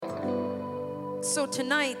So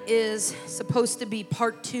tonight is supposed to be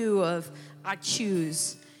part 2 of I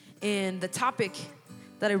Choose. And the topic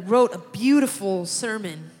that I wrote, a beautiful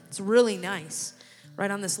sermon, it's really nice, right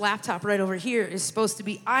on this laptop right over here, is supposed to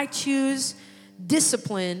be I choose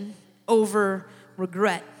discipline over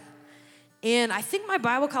regret. And I think my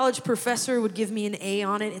Bible college professor would give me an A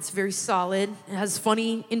on it. It's very solid. It has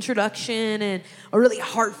funny introduction and a really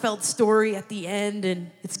heartfelt story at the end, and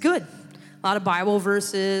it's good. A lot of Bible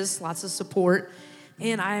verses, lots of support,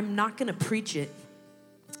 and I'm not going to preach it.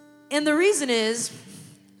 And the reason is,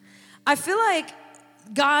 I feel like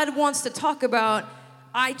God wants to talk about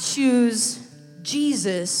I choose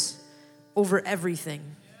Jesus over everything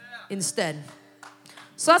instead.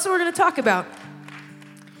 So that's what we're going to talk about.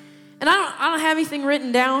 And I don't have anything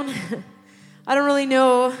written down. I don't really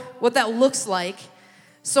know what that looks like.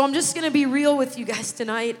 So I'm just going to be real with you guys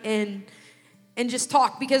tonight and just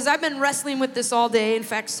talk, because I've been wrestling with this all day. In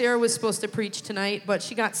fact, Sarah was supposed to preach tonight, but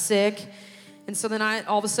she got sick. And so then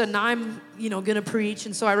all of a sudden I'm, going to preach.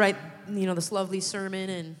 And so I write, this lovely sermon.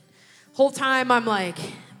 And the whole time I'm like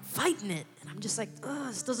fighting it. And I'm just like,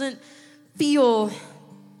 this doesn't feel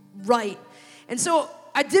right. And so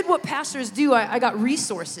I did what pastors do. I got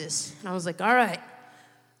resources. And I was like, all right,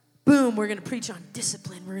 boom, we're going to preach on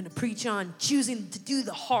discipline. We're going to preach on choosing to do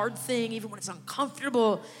the hard thing, even when it's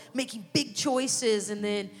uncomfortable, making big choices. And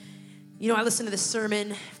then, I listened to this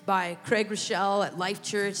sermon by Craig Rochelle at Life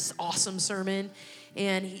Church. It's an awesome sermon.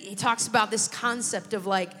 And he talks about this concept of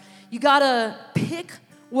you got to pick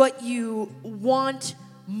what you want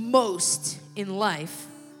most in life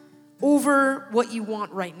over what you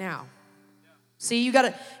want right now. See, you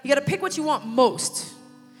gotta pick what you want most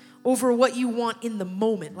over what you want in the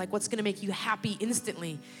moment, like what's gonna make you happy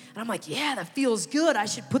instantly. And I'm like, yeah, that feels good. I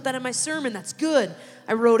should put that in my sermon. That's good.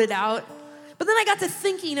 I wrote it out. But then I got to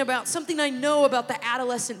thinking about something I know about the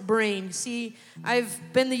adolescent brain. See, I've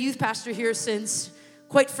been the youth pastor here since,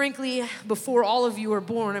 quite frankly, before all of you were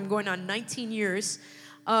born. I'm going on 19 years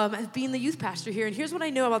of being the youth pastor here. And here's what I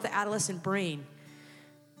know about the adolescent brain.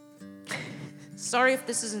 Sorry if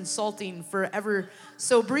this is insulting forever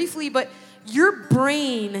so briefly, but your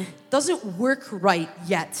brain doesn't work right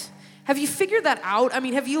yet. Have you figured that out? I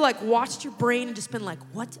mean, have you watched your brain and just been like,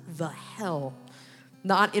 what the hell?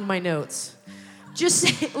 Not in my notes.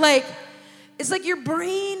 Just it's like your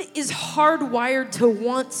brain is hardwired to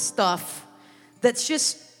want stuff that's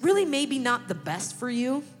just really maybe not the best for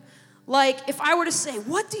you. Like if I were to say,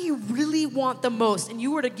 what do you really want the most? And you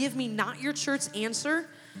were to give me not your church answer,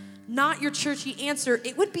 not your churchy answer,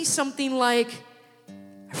 it would be something like,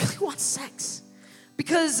 I really want sex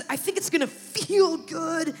because I think it's gonna feel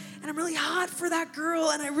good and I'm really hot for that girl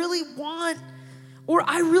and I really want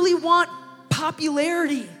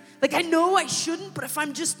popularity. I know I shouldn't, but if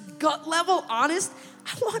I'm just gut level honest,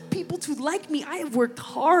 I want people to like me. I have worked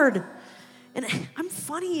hard and I'm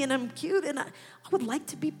funny and I'm cute and I would like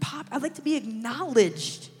to be I'd like to be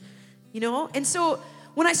acknowledged, And so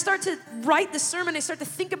when I start to write the sermon, I start to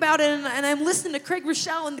think about it, and I'm listening to Craig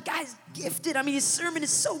Rochelle, and the guy's gifted. I mean, his sermon is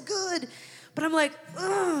so good. But I'm like,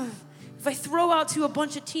 if I throw out to a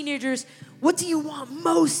bunch of teenagers, what do you want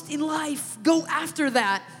most in life? Go after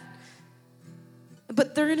that.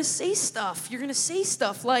 But they're going to say stuff. You're going to say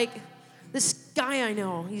stuff like this guy I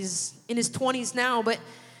know. He's in his 20s now, but,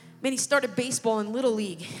 man, he started baseball in Little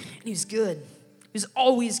League, and he was good. He was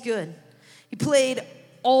always good. He played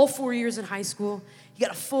all 4 years in high school. He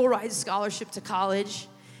got a full ride scholarship to college.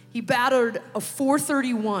 He batted a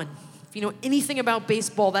 .431. If you know anything about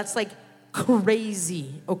baseball, that's crazy,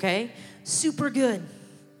 okay? Super good.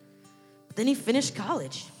 But then he finished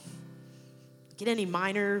college. Get any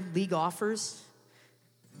minor league offers?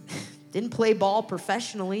 Didn't play ball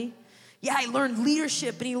professionally. Yeah, he learned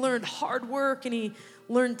leadership and he learned hard work and he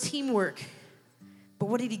learned teamwork. But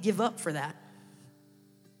what did he give up for that?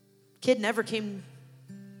 Kid never came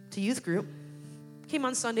to youth group. Came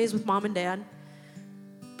on Sundays with mom and dad.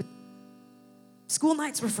 But school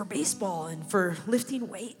nights were for baseball and for lifting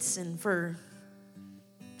weights and for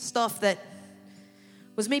stuff that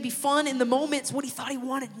was maybe fun in the moments, what he thought he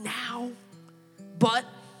wanted now. But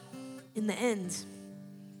in the end.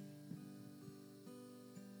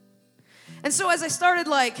 And so as I started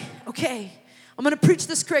okay, I'm going to preach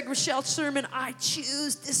this Craig Rochelle sermon. I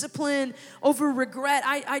choose discipline over regret.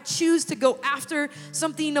 I choose to go after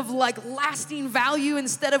something of lasting value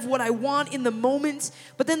instead of what I want in the moment.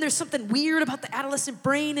 But then there's something weird about the adolescent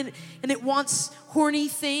brain, and it wants horny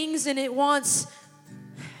things, and it wants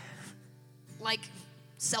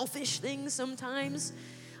selfish things sometimes.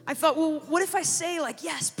 I thought, well, what if I say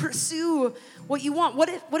yes, pursue what you want?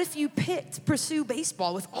 What if you picked pursue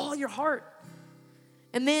baseball with all your heart?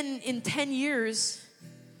 And then in 10 years,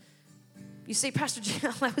 you say, Pastor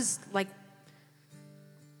Jim,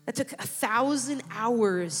 that took 1,000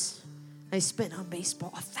 hours I spent on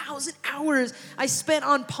baseball, 1,000 hours I spent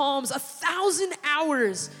on Palms, 1,000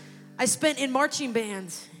 hours I spent in marching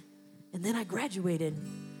bands. And then I graduated.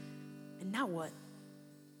 And now what?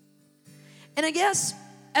 And I guess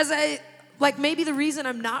maybe the reason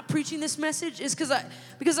I'm not preaching this message is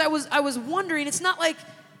because I was wondering, it's not like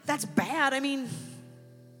that's bad. I mean,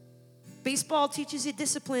 baseball teaches you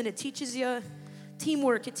discipline. It teaches you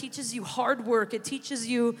teamwork. It teaches you hard work. It teaches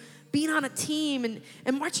you being on a team.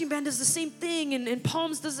 And marching band does the same thing. And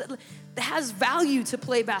Palms it has value to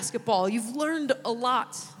play basketball. You've learned a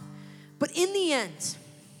lot. But in the end,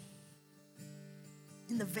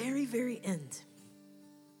 in the very, very end,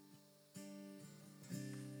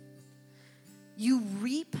 you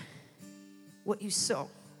reap what you sow.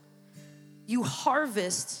 You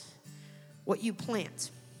harvest what you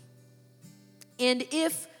plant. And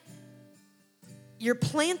if you're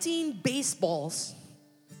planting baseballs,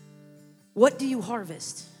 what do you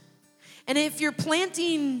harvest? And if you're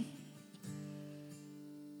planting,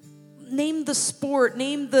 name the sport,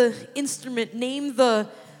 name the instrument, name the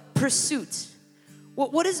pursuit.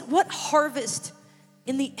 What harvest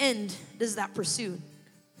in the end does that pursuit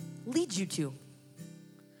lead you to?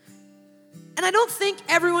 And I don't think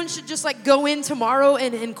everyone should just go in tomorrow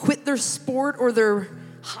and quit their sport or their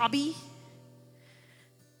hobby.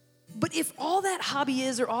 But if all that hobby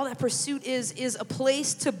is or all that pursuit is a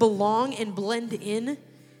place to belong and blend in,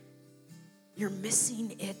 you're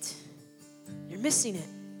missing it. You're missing it.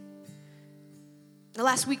 Now,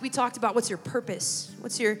 last week we talked about what's your purpose.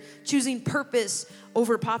 What's your choosing purpose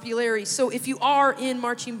over popularity. So if you are in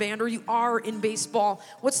marching band or you are in baseball,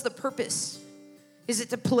 what's the purpose? Is it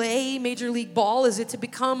to play Major League Ball? Is it to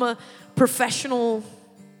become a professional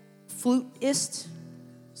flutist?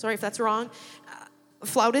 Sorry if that's wrong.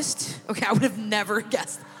 Flautist? Okay, I would have never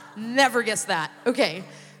guessed that. Okay,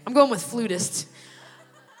 I'm going with flutist.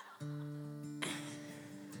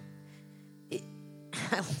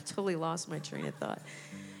 I totally lost my train of thought.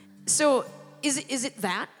 So is it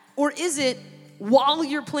that? Or is it while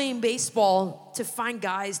you're playing baseball to find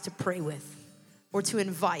guys to pray with or to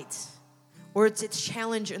invite or to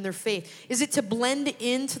challenge in their faith? Is it to blend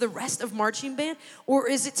into the rest of marching band? Or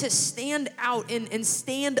is it to stand out and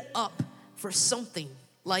stand up for something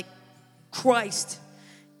like Christ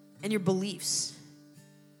and your beliefs?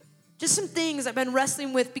 Just some things I've been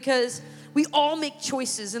wrestling with because we all make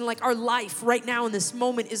choices, and our life right now in this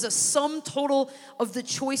moment is a sum total of the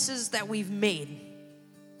choices that we've made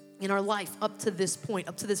in our life up to this point,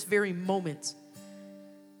 up to this very moment.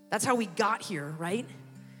 That's how we got here, right?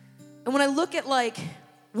 And when I look at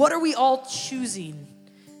what are we all choosing,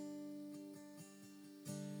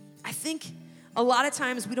 I think a lot of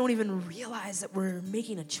times we don't even realize that we're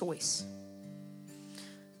making a choice.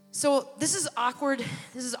 So this is awkward.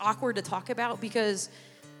 This is awkward to talk about because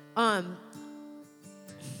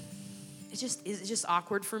it's just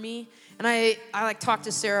awkward for me. And I talked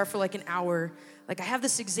to Sarah for an hour. I have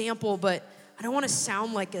this example, but I don't want to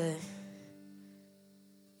sound like a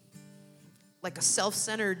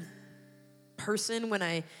self-centered person when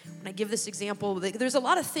I give this example. There's a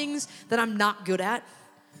lot of things that I'm not good at,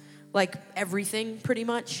 everything pretty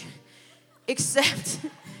much, except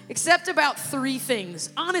about 3 things.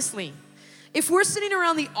 Honestly, if we're sitting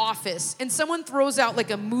around the office and someone throws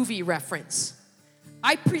out a movie reference,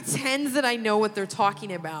 I pretend that I know what they're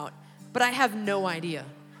talking about, but I have no idea.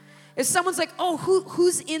 If someone's like, oh,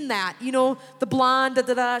 who's in that? The blonde,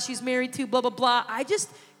 da-da-da, she's married to, blah, blah, blah. I just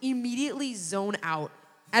immediately zone out.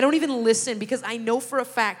 I don't even listen because I know for a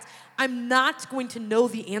fact I'm not going to know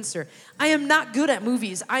the answer. I am not good at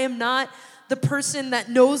movies. I am not the person that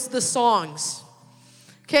knows the songs.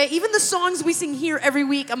 Okay, even the songs we sing here every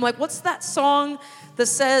week, I'm like, what's that song that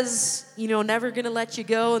says, never gonna let you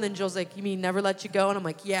go? And then Joel's like, you mean never let you go? And I'm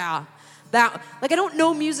like, yeah. That, I don't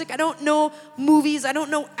know music. I don't know movies. I don't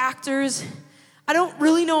know actors. I don't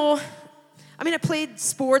really know. I played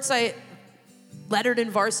sports. I lettered in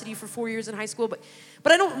varsity for 4 years in high school, but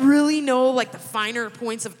I don't really know the finer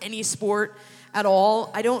points of any sport at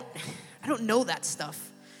all. I don't know that stuff.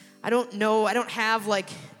 I don't know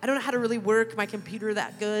how to really work my computer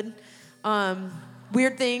that good.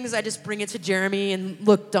 Weird things, I just bring it to Jeremy and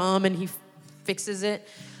look dumb and he fixes it.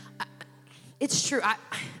 It's true,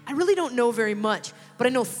 I really don't know very much, but I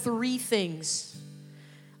know 3 things.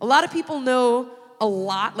 A lot of people know a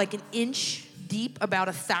lot, an inch deep about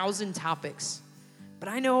 1,000 topics. But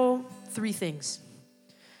I know 3 things.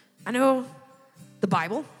 I know the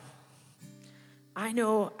Bible. I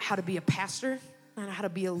know how to be a pastor. I know how to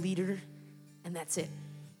be a leader. And that's it.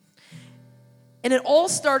 And it all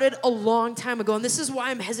started a long time ago. And this is why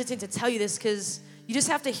I'm hesitant to tell you this, because you just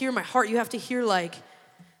have to hear my heart. You have to hear, like,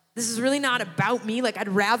 this is really not about me. Like, I'd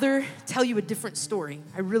rather tell you a different story.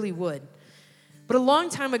 I really would. But a long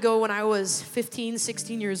time ago, when I was 15,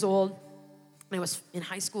 16 years old, and I was in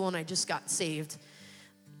high school and I just got saved,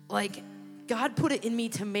 like, God put it in me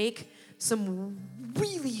to make some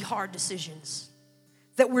really hard decisions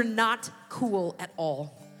that were not cool at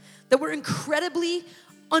all, that were incredibly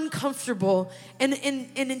uncomfortable and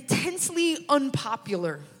intensely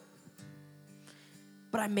unpopular.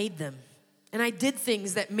 But I made them. And I did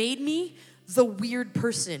things that made me the weird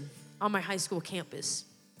person on my high school campus.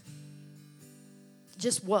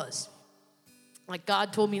 Just was. Like,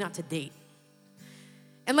 God told me not to date.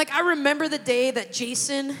 And like, I remember the day that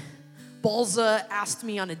Jason Balza asked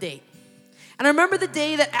me on a date. And I remember the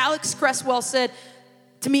day that Alex Cresswell said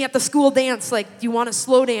to me at the school dance, like, do you want to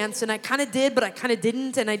slow dance? And I kind of did, but I kind of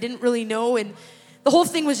didn't, and I didn't really know. And the whole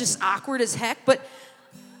thing was just awkward as heck. But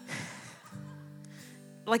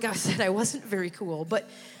like I said, I wasn't very cool. But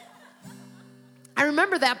I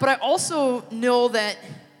remember that, but I also know that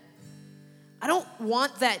I don't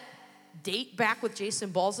want that date back with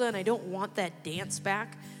Jason Balza, and I don't want that dance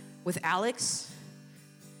back with Alex.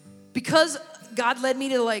 Because God led me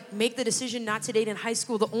to, like, make the decision not to date in high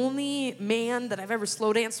school, the only man that I've ever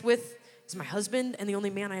slow danced with is my husband, and the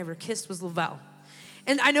only man I ever kissed was Lavelle.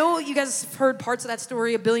 And I know you guys have heard parts of that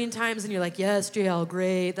story a billion times, and you're like, yes, JL,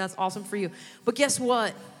 great, that's awesome for you. But guess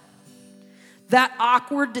what? That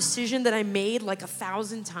awkward decision that I made like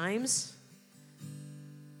 1,000 times,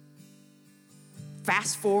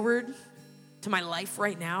 fast forward to my life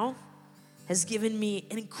right now, has given me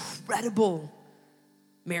an incredible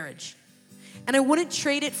marriage. And I wouldn't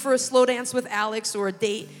trade it for a slow dance with Alex or a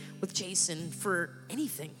date with Jason for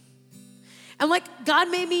anything. And like, God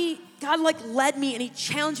led me and he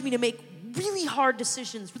challenged me to make really hard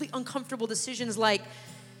decisions, really uncomfortable decisions, like,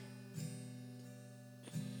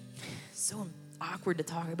 so awkward to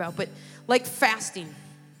talk about, but like fasting.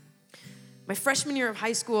 My freshman year of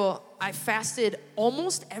high school, I fasted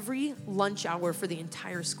almost every lunch hour for the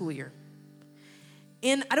entire school year.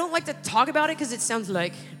 And I don't like to talk about it because it sounds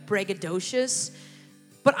like braggadocious,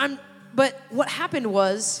 but what happened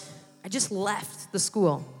was I just left the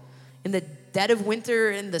school in the dead of winter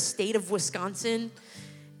in the state of Wisconsin,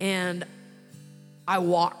 and I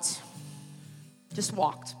just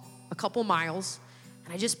walked a couple miles,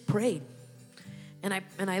 and I just prayed. And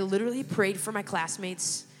I literally prayed for my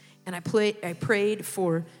classmates, and I prayed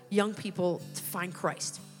for young people to find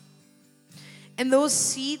Christ. And those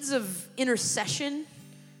seeds of intercession,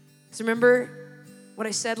 so remember what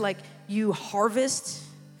I said, like, you harvest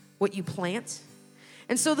what you plant.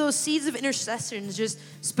 And so those seeds of intercession, just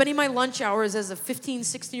spending my lunch hours as a 15,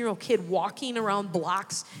 16-year-old kid walking around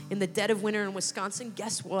blocks in the dead of winter in Wisconsin,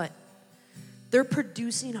 guess what? They're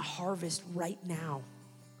producing a harvest right now.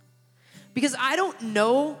 Because I don't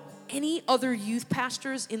know any other youth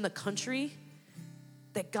pastors in the country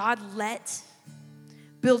that God let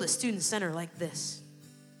build a student center like this.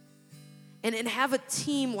 And have a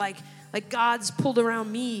team like God's pulled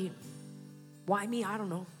around me. Why me? I don't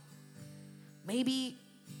know. Maybe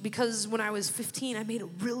because when I was 15, I made a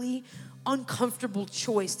really uncomfortable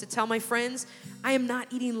choice to tell my friends, I am not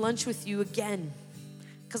eating lunch with you again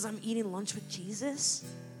because I'm eating lunch with Jesus.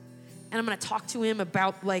 And I'm going to talk to him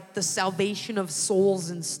about, like, the salvation of souls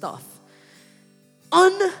and stuff.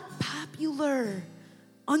 Unpopular,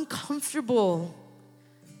 uncomfortable.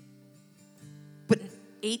 But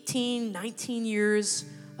 18, 19 years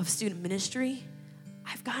of student ministry,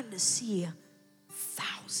 I've gotten to see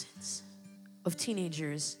thousands of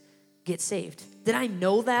teenagers get saved. Did I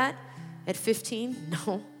know that at 15?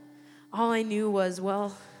 No. All I knew was,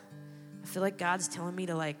 well, I feel like God's telling me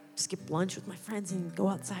to, like, skip lunch with my friends and go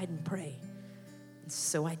outside and pray. And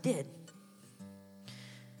so I did.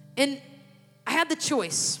 And I had the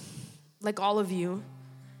choice, like all of you,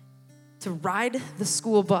 to ride the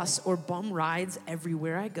school bus or bum rides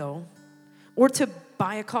everywhere I go, or to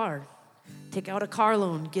buy a car, take out a car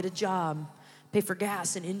loan, get a job, pay for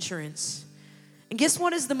gas and insurance. And guess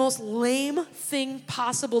what is the most lame thing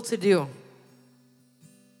possible to do?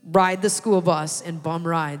 Ride the school bus and bum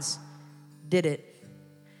rides. Did it.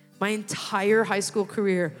 My entire high school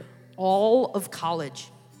career, all of college,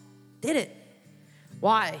 did it.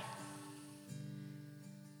 Why?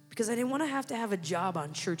 Because I didn't want to have a job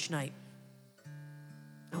on church night.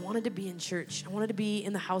 I wanted to be in church. I wanted to be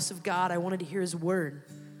in the house of God. I wanted to hear his word.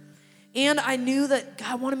 And I knew that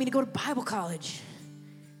God wanted me to go to Bible college.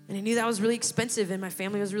 And I knew that was really expensive and my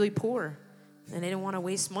family was really poor. And I didn't want to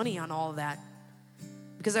waste money on all of that.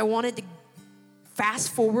 Because I wanted to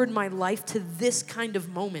fast forward my life to this kind of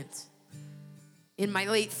moment in my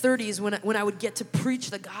late 30s when I would get to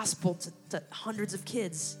preach the gospel to hundreds of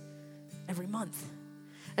kids every month.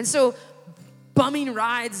 And so bumming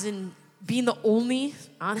rides and being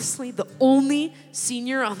honestly, the only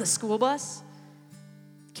senior on the school bus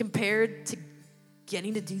compared to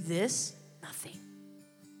getting to do this, nothing.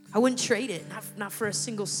 I wouldn't trade it, not for a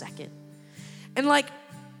single second. And like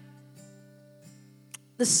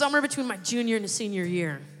the summer between my junior and senior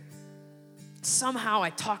year, somehow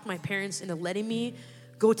I talked my parents into letting me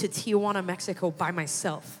go to Tijuana, Mexico by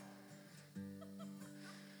myself.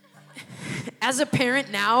 As a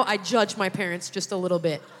parent now, I judge my parents just a little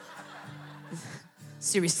bit.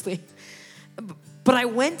 Seriously. But I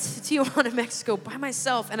went to Tijuana, Mexico by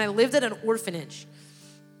myself, and I lived at an orphanage.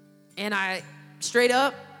 And straight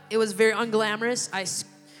up, it was very unglamorous.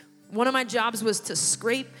 One of my jobs was to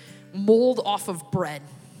scrape mold off of bread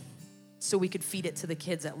so we could feed it to the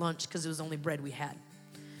kids at lunch because it was the only bread we had.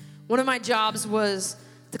 One of my jobs was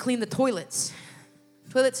to clean the toilets.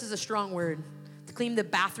 Toilets is a strong word. To clean the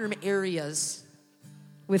bathroom areas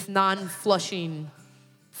with non-flushing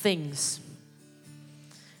things.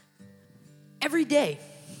 Every day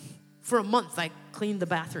for a month, I cleaned the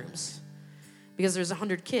bathrooms because there's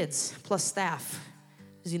 100 kids plus staff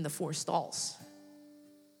using the 4 stalls.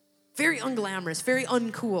 Very unglamorous, very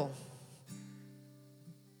uncool.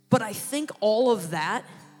 But I think all of that,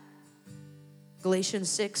 Galatians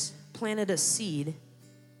 6, planted a seed,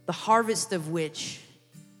 the harvest of which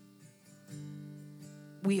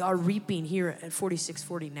we are reaping here at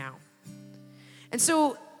 4640 now. And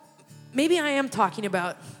so maybe I am talking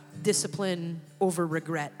about discipline over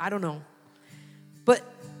regret. I don't know. But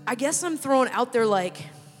I guess I'm throwing out there like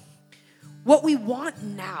what we want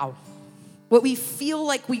now, what we feel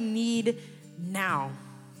like we need now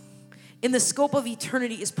in the scope of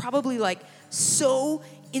eternity is probably like so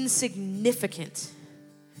insignificant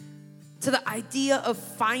to the idea of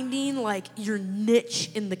finding like your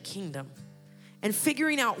niche in the kingdom and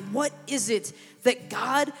figuring out what is it that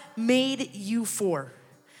God made you for.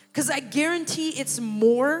 Because I guarantee it's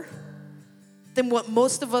more than what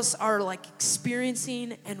most of us are like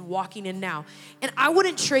experiencing and walking in now. And I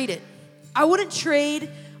wouldn't trade it. I wouldn't trade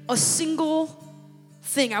a single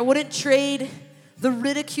thing. I wouldn't trade the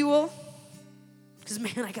ridicule. Because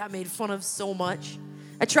man, I got made fun of so much.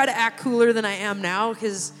 I try to act cooler than I am now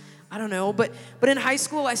because I don't know. But in high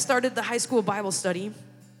school, I started the high school Bible study.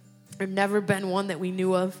 There'd never been one that we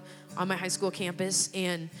knew of on my high school campus.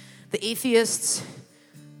 And the atheists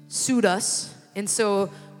sued us. And so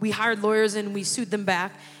we hired lawyers and we sued them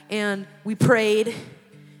back. And we prayed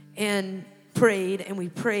and prayed and we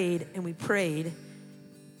prayed and we prayed.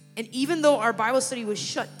 And even though our Bible study was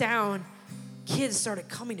shut down, kids started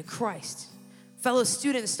coming to Christ. Fellow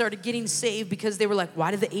students started getting saved because they were like, why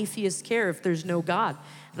do the atheists care if there's no God?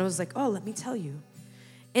 And I was like, oh, let me tell you.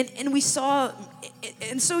 And we saw,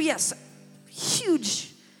 and so yes,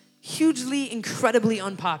 hugely, incredibly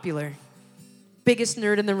unpopular. Biggest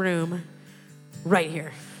nerd in the room, right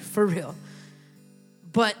here, for real.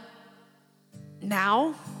 But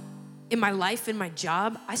now, in my life, in my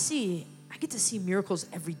job, I get to see miracles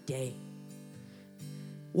every day.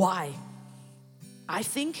 Why? I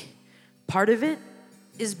think part of it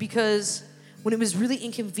is because when it was really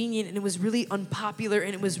inconvenient and it was really unpopular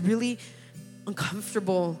and it was really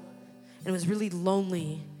uncomfortable and it was really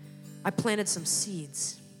lonely, I planted some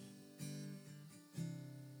seeds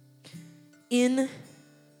in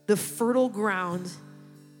the fertile ground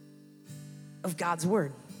of God's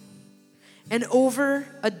word. And over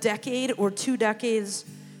a decade or 2 decades,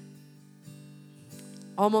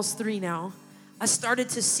 almost 3 now, I started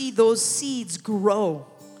to see those seeds grow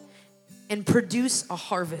and produce a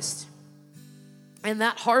harvest. And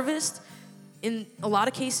that harvest, in a lot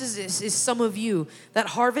of cases, is some of you. That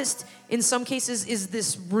harvest, in some cases, is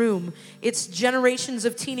this room. It's generations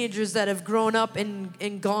of teenagers that have grown up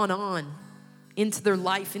and gone on into their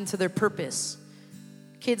life, into their purpose.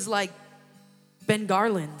 Kids like Ben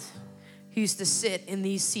Garland, who used to sit in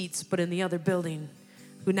these seats, but in the other building,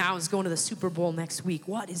 who now is going to the Super Bowl next week.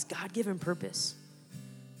 What is God-given purpose?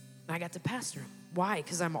 And I got to pastor him. Why?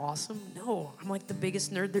 Because I'm awesome? No, I'm like the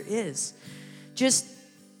biggest nerd there is. Just,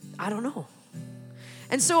 I don't know.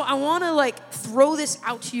 And so I want to like throw this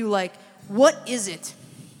out to you like, what is it?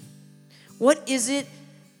 What is it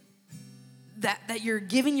that you're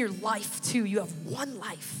giving your life to? You have one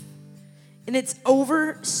life. And it's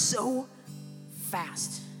over so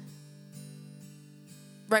fast.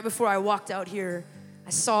 Right before I walked out here, I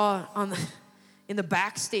saw in the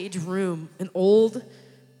backstage room an old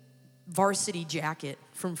varsity jacket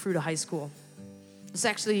from Fruita High School. It's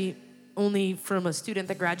actually only from a student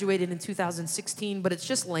that graduated in 2016, but it's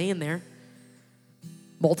just laying there.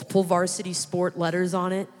 Multiple varsity sport letters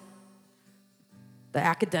on it, the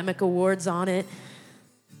academic awards on it,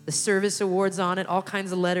 the service awards on it, all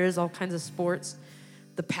kinds of letters, all kinds of sports.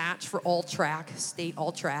 The patch for all track, state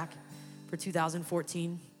all track for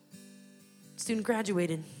 2014. Student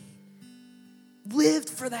graduated. Lived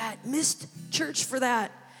for that, missed church for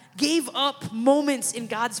that, gave up moments in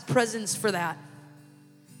God's presence for that.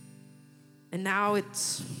 And now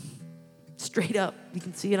it's straight up. You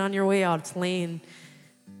can see it on your way out. It's laying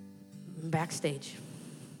backstage.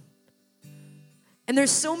 And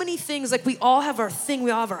there's so many things, like we all have our thing,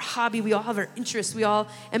 we all have our hobby, we all have our interests,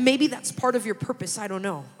 and maybe that's part of your purpose, I don't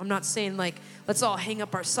know. I'm not saying like, let's all hang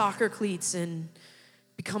up our soccer cleats and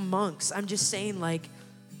become monks. I'm just saying like,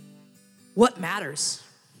 what matters?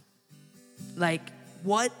 Like,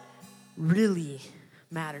 what really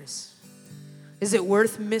matters? Is it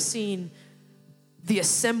worth missing the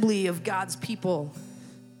assembly of God's people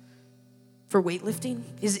for weightlifting?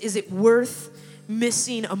 Is it worth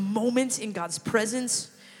missing a moment in God's presence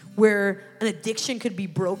where an addiction could be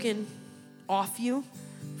broken off you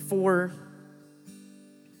for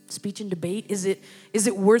speech and debate? Is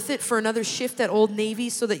it worth it for another shift at Old Navy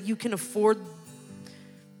so that you can afford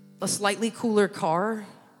a slightly cooler car?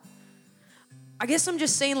 I guess I'm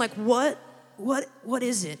just saying, like, what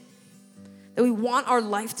is it that we want our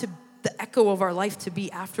life to, the echo of our life to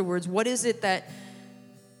be afterwards? What is it that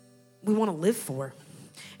we want to live for?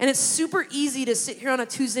 And it's super easy to sit here on a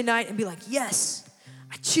Tuesday night and be like, yes,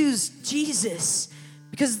 I choose Jesus,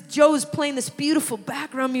 because Joe's playing this beautiful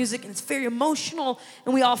background music and it's very emotional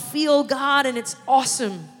and we all feel God and it's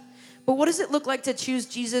awesome. But what does it look like to choose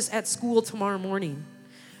Jesus at school tomorrow morning?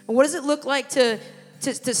 And what does it look like to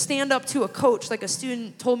stand up to a coach? Like a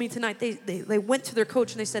student told me tonight, they went to their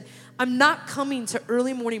coach and they said, I'm not coming to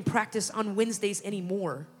early morning practice on Wednesdays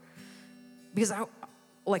anymore because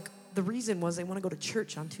the reason was they want to go to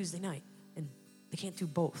church on Tuesday night, and they can't do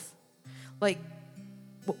both. Like,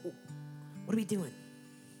 what are we doing?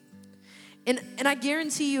 And I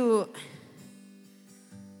guarantee you,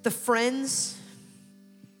 the friends,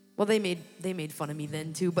 well, they made fun of me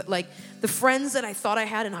then too, but like the friends that I thought I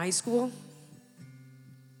had in high school,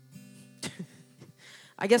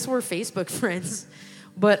 I guess we're Facebook friends,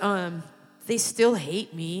 but they still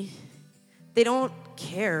hate me. They don't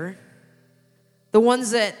care. The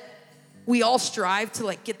ones that we all strive to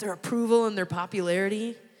like get their approval and their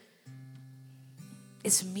popularity,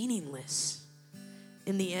 it's meaningless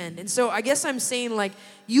in the end. And so I guess I'm saying, like,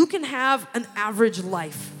 you can have an average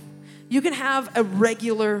life. You can have a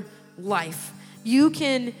regular life. You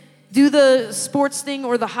can do the sports thing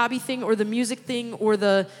or the hobby thing or the music thing or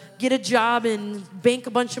the get a job and bank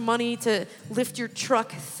a bunch of money to lift your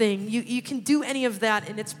truck thing. You can do any of that,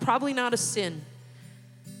 and it's probably not a sin.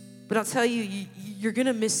 But I'll tell you, you're going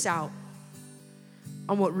to miss out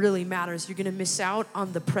on what really matters. You're going to miss out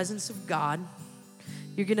on the presence of God.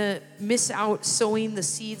 You're going to miss out sowing the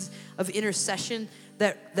seeds of intercession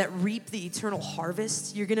that reap the eternal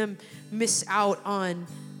harvest. You're going to miss out on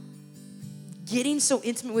getting so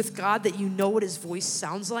intimate with God that you know what his voice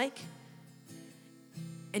sounds like,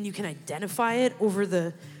 and you can identify it over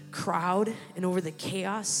the crowd and over the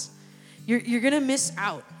chaos. You're going to miss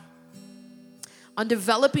out on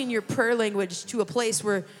developing your prayer language to a place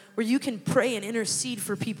where you can pray and intercede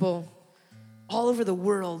for people all over the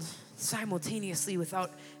world simultaneously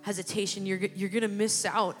without hesitation. You're going to miss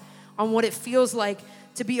out on what it feels like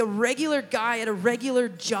to be a regular guy at a regular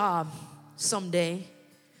job someday,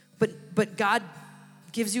 but God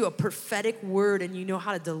gives you a prophetic word and you know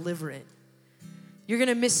how to deliver it. You're going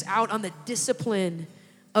to miss out on the discipline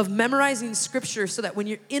of memorizing scripture so that when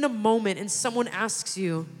you're in a moment and someone asks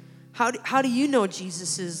you, how do you know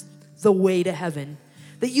Jesus is the way to heaven?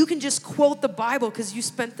 That you can just quote the Bible because you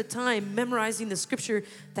spent the time memorizing the scripture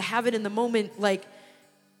to have it in the moment. Like,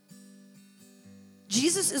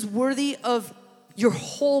 Jesus is worthy of your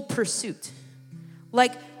whole pursuit.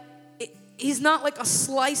 Like, he's not like a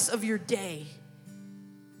slice of your day.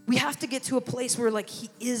 We have to get to a place where like he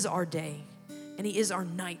is our day and he is our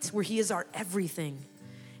night, where he is our everything.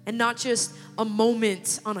 And not just a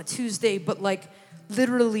moment on a Tuesday, but like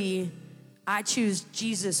literally, I choose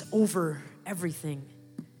Jesus over everything,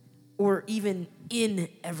 or even in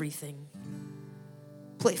everything.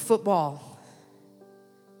 Play football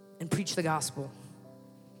and preach the gospel.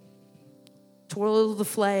 Twirl the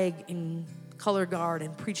flag in color guard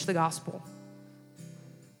and preach the gospel.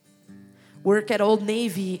 Work at Old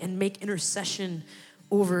Navy and make intercession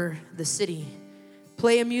over the city.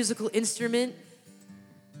 Play a musical instrument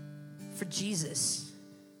for Jesus.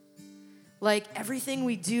 like everything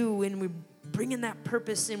we do, and we're bringing that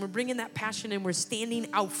purpose in, we're bringing that passion in, we're standing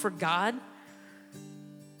out for God.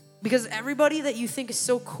 Because everybody that you think is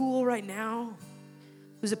so cool right now,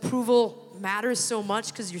 whose approval matters so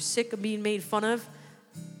much because you're sick of being made fun of,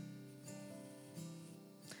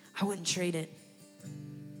 I wouldn't trade it.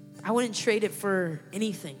 I wouldn't trade it for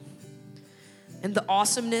anything. And the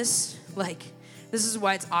awesomeness, like, this is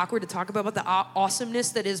why it's awkward to talk about the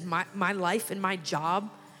awesomeness that is my life and my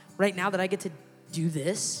job right now, that I get to do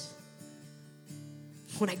this.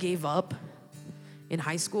 When I gave up in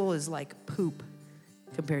high school is like poop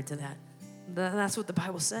compared to that. That's what the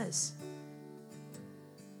Bible says.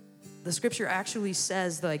 The scripture actually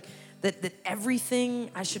says like that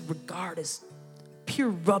everything I should regard as pure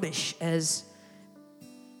rubbish, as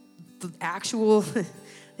the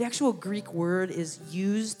actual Greek word is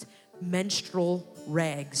used menstrual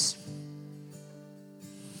rags.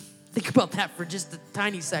 Think about that for just a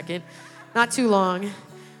tiny second, not too long.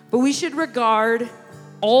 But we should regard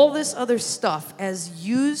all this other stuff as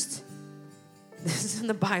used, this is in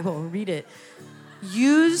the Bible, read it,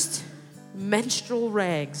 used menstrual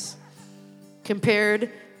rags compared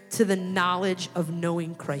to the knowledge of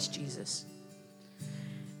knowing Christ Jesus.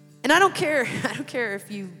 And I don't care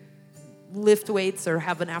if you lift weights or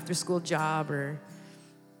have an after-school job or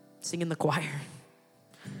sing in the choir.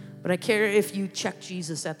 But I care if you check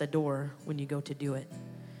Jesus at the door when you go to do it.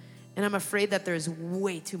 And I'm afraid that there's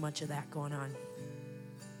way too much of that going on.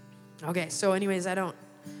 Okay, so anyways, I don't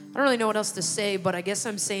really know what else to say, but I guess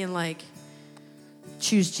I'm saying like,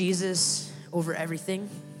 choose Jesus over everything.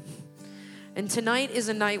 And tonight is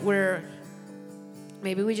a night where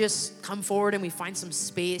maybe we just come forward and we find some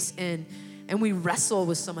space and we wrestle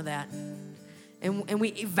with some of that. And we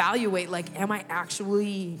evaluate, like, am I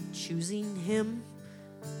actually choosing him?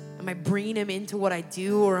 Am I bringing him into what I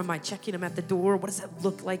do, or am I checking him at the door? What does that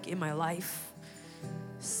look like in my life?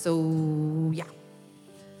 So, yeah,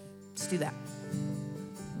 let's do that.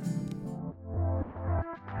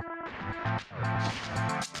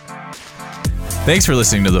 Thanks for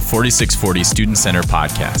listening to the 4640 Student Center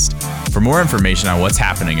podcast. For more information on what's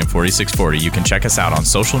happening in 4640, you can check us out on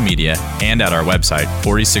social media and at our website,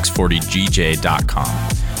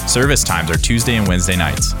 4640gj.com. Service times are Tuesday and Wednesday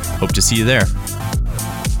nights. Hope to see you there.